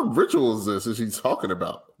 And what ritual is this? Is he talking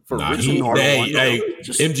about?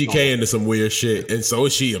 MGK into some weird shit, and so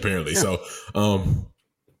is she apparently. Yeah. So,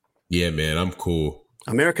 yeah, man, I'm cool.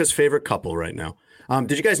 America's favorite couple right now.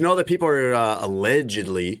 Did you guys know that people are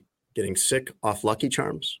allegedly getting sick off Lucky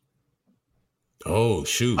Charms? Oh,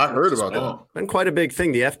 shoot. I heard about that. Been quite a big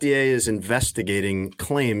thing. The FDA is investigating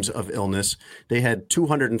claims of illness. They had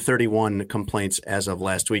 231 complaints as of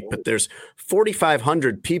last week, but there's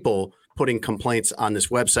 4,500 people putting complaints on this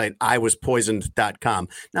website, iwaspoisoned.com.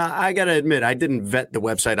 Now, I got to admit, I didn't vet the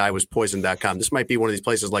website iwaspoisoned.com. This might be one of these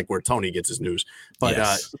places like where Tony gets his news. But,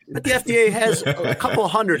 but the FDA has a couple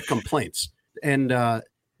hundred complaints. And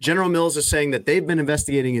General Mills is saying that they've been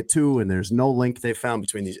investigating it too, and there's no link they found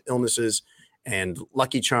between these illnesses and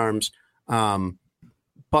Lucky Charms.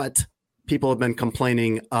 But people have been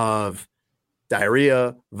complaining of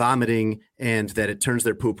diarrhea, vomiting, and that it turns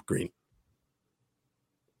their poop green.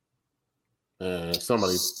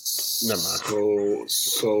 Somebody, never mind.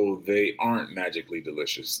 So they aren't magically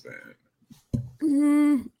delicious then.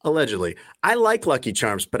 Allegedly. I like Lucky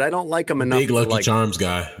Charms, but I don't like them enough. Big Lucky Charms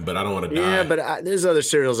guy, but I don't want to die. Yeah, but there's other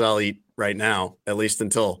cereals I'll eat right now, at least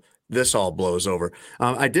until this all blows over.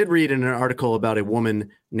 I did read in an article about a woman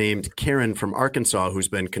named Karen from Arkansas who's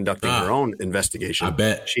been conducting her own investigation. I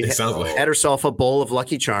bet. She sounds had herself a bowl of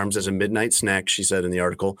Lucky Charms as a midnight snack, she said in the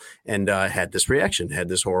article, and had this reaction, had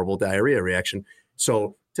this horrible diarrhea reaction.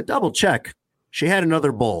 So to double check, she had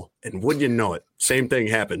another bowl, and wouldn't you know it, same thing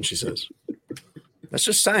happened, she says. That's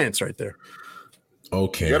just science right there.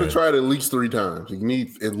 Okay. You got to try it at least 3 times. You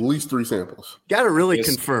need at least 3 samples. Got to really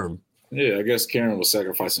confirm. Yeah, I guess Karen was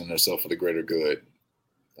sacrificing herself for the greater good,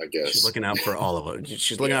 I guess. She's looking out for all of us.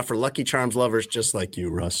 She's looking out for Lucky Charms lovers just like you,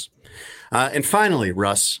 Russ. And finally,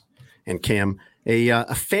 Russ and Cam,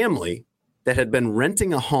 a family that had been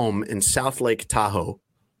renting a home in South Lake Tahoe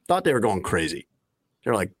thought they were going crazy.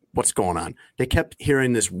 They're like, what's going on? They kept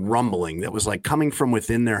hearing this rumbling that was like coming from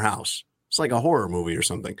within their house. It's like a horror movie or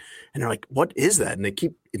something. And they're like, what is that? And they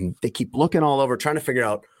keep looking all over, trying to figure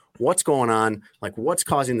out what's going on? Like, what's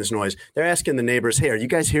causing this noise? They're asking the neighbors, hey, are you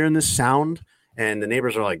guys hearing this sound? And the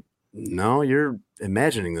neighbors are like, no, you're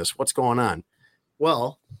imagining this. What's going on?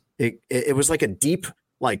 Well, it was like a deep,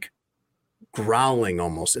 like growling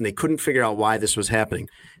almost, and they couldn't figure out why this was happening.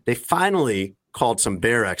 They finally called some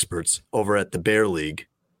bear experts over at the Bear League,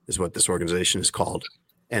 is what this organization is called.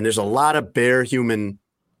 And there's a lot of bear-human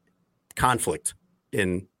conflict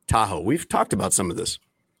in Tahoe. We've talked about some of this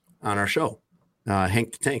on our show,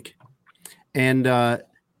 Hank the Tank. And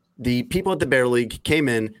the people at the Bear League came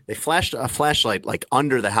in, they flashed a flashlight like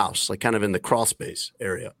under the house, like kind of in the crawl space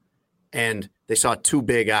area. And they saw two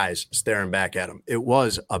big eyes staring back at them. It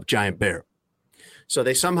was a giant bear. So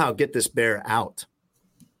they somehow get this bear out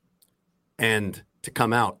and to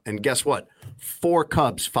come out. And guess what? 4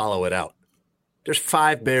 cubs follow it out. There's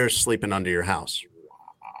 5 bears sleeping under your house.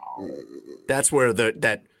 Wow. That's where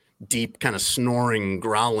that deep kind of snoring,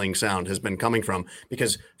 growling sound has been coming from,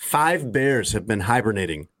 because 5 bears have been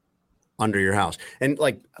hibernating under your house. And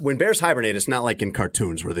like when bears hibernate, it's not like in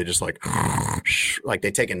cartoons where they just like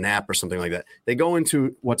they take a nap or something like that. They go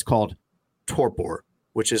into what's called torpor,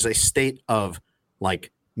 which is a state of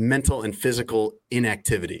like mental and physical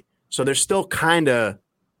inactivity. So they're still kind of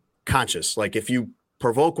conscious. Like if you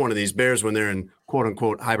provoke one of these bears when they're in quote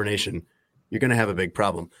unquote hibernation, you're going to have a big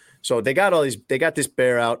problem. So they got this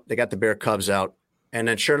bear out, they got the bear cubs out. And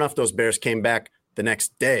then sure enough, those bears came back the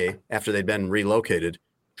next day after they'd been relocated,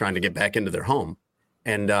 trying to get back into their home.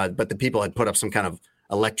 And, but the people had put up some kind of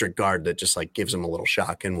electric guard that just like gives them a little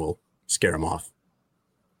shock and will scare them off.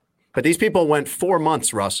 But these people went 4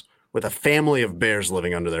 months, Russ, with a family of bears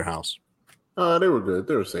living under their house. They were good.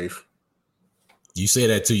 They were safe. You say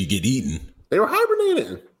that till you get eaten. They were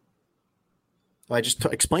hibernating. Well, I just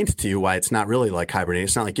explained it to you why it's not really like hibernating.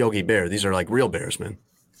 It's not like Yogi Bear. These are like real bears, man.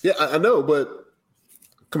 Yeah, I know, but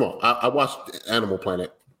come on. I watched Animal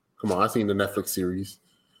Planet. Come on, I've seen the Netflix series.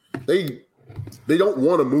 They don't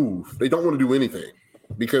want to move. They don't want to do anything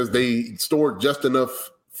because they stored just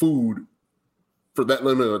enough food for that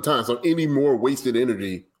limited of time. So any more wasted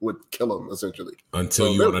energy would kill them, essentially.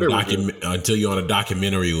 Until you're on a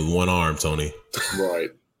documentary with one arm, Tony. Right.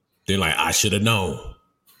 They're like, I should have known.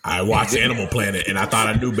 I watched Animal Planet and I thought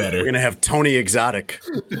I knew better. We're going to have Tony Exotic.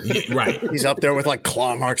 Yeah, right. He's up there with like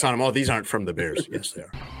claw marks on him. Oh, these aren't from the Bears. Yes, they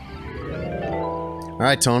are. All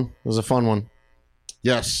right, Tone. It was a fun one.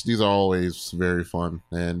 Yes, these are always very fun,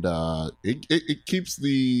 and it keeps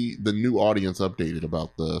the new audience updated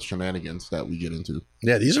about the shenanigans that we get into.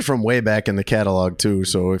 Yeah, these are from way back in the catalog too.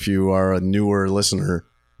 So if you are a newer listener,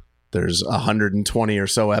 there's 120 or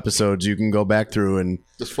so episodes you can go back through, and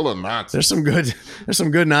just full of nonsense. There's some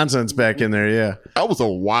good nonsense back in there. Yeah, I was a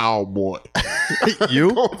wild boy. You?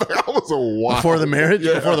 I was a wild before the marriage,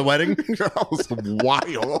 before the wedding. I was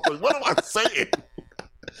wild. What am I saying?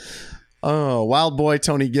 Oh, Wild Boy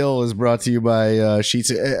Tony Gill is brought to you by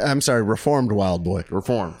Reformed Wild Boy.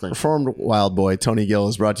 Reformed Wild Boy Tony Gill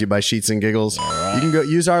is brought to you by Sheets and Giggles. Right. You can go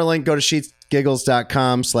use our link, go to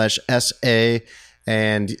sheetsgiggles.com/SA,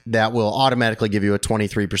 and that will automatically give you a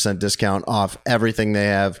 23% discount off everything they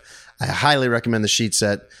have. I highly recommend the sheet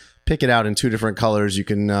set. Pick it out in 2 different colors. You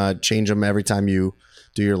can change them every time you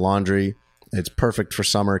do your laundry. It's perfect for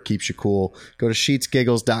summer. It keeps you cool. Go to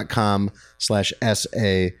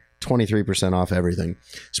sheetsgiggles.com/SA. 23% off everything.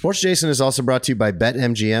 Sports Jason is also brought to you by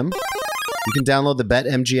BetMGM. You can download the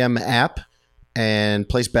BetMGM app and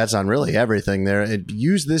place bets on really everything there.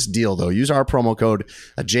 Use this deal, though. Use our promo code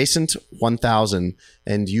adjacent1000,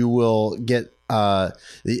 and you will get,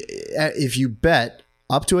 if you bet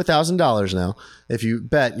up to $1,000 now, if you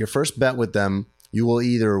bet your first bet with them, you will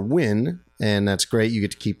either win, and that's great. You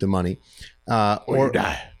get to keep the money. Or you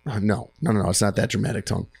die. No. It's not that dramatic,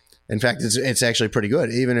 Tone. In fact, it's actually pretty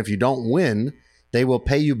good. Even if you don't win, they will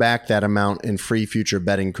pay you back that amount in free future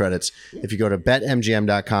betting credits if you go to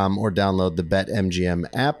betmgm.com or download the BetMGM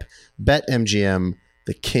app. BetMGM,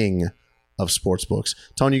 the king of sportsbooks.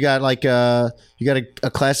 Tony, you got a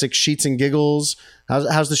classic Sheets and Giggles.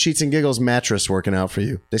 How's the Sheets and Giggles mattress working out for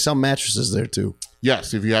you? They sell mattresses there too.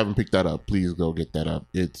 Yes, if you haven't picked that up, please go get that up.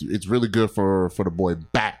 It's really good for the boy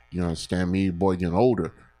back. You understand me? Boy getting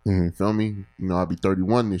older. Mm-hmm. Feel me? I'll be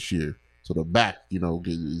 31 this year. So the back,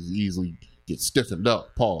 easily get stiffened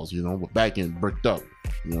up. Pause, but back getting bricked up.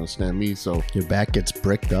 You understand me? So your back gets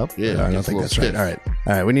bricked up? Yeah. I don't think that's right. All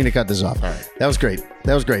right. We need to cut this off. All right. That was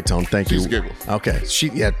great, Tone. Thank you. Sheets and Giggles. Okay.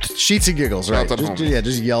 Sheets and Giggles, right.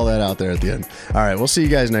 Just yell that out there at the end. All right. We'll see you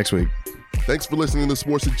guys next week. Thanks for listening to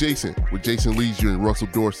Sports Adjacent with Jason Leisure and Russell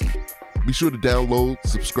Dorsey. Be sure to download,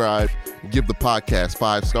 subscribe, and give the podcast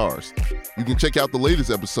 5 stars. You can check out the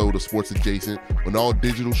latest episode of Sports Adjacent on all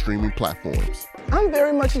digital streaming platforms. I'm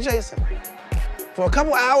very much a Jason. For a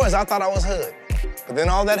couple hours, I thought I was hood. But then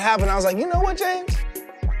all that happened, I was like, you know what, James?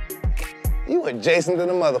 You were Jason to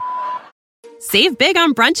the mother. Save big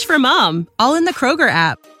on brunch for mom, all in the Kroger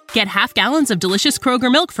app. Get half gallons of delicious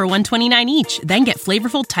Kroger milk for $1.29 each. Then get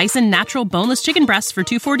flavorful Tyson natural boneless chicken breasts for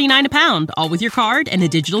 $2.49 a pound, all with your card and a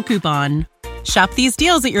digital coupon. Shop these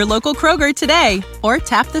deals at your local Kroger today, or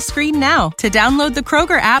tap the screen now to download the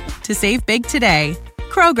Kroger app to save big today.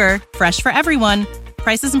 Kroger, fresh for everyone.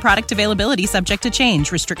 Prices and product availability subject to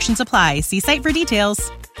change. Restrictions apply. See site for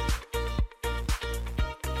details.